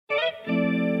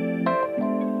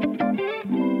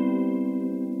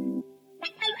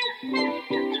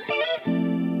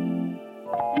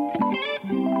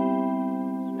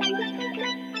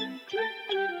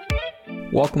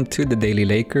Welcome to the Daily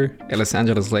Laker, a Los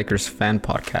Angeles Lakers fan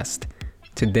podcast.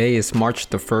 Today is March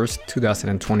the 1st,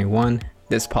 2021.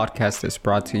 This podcast is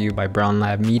brought to you by Brown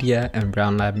Lab Media and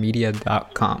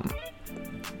brownlabmedia.com.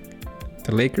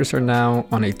 The Lakers are now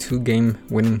on a 2-game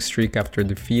winning streak after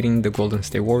defeating the Golden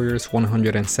State Warriors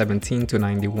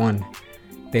 117-91.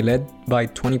 They led by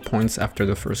 20 points after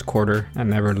the first quarter and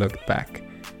never looked back.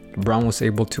 LeBron was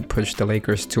able to push the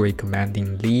Lakers to a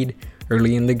commanding lead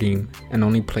early in the game and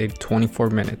only played 24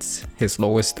 minutes, his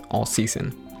lowest all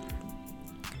season.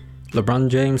 LeBron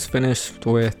James finished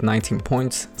with 19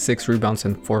 points, 6 rebounds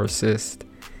and 4 assists.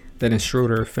 Dennis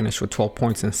Schroeder finished with 12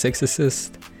 points and 6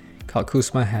 assists. Kyle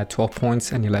Kuzma had 12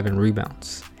 points and 11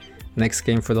 rebounds. Next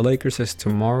game for the Lakers is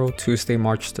tomorrow, Tuesday,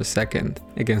 March the 2nd,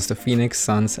 against the Phoenix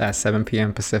Suns at 7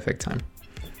 p.m. Pacific time.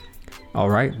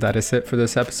 Alright, that is it for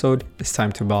this episode. It's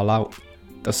time to ball out.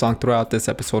 The song throughout this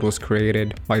episode was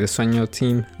created by the Sueño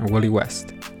team and Willie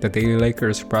West. The Daily Laker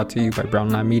is brought to you by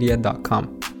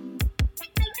brownlabmedia.com.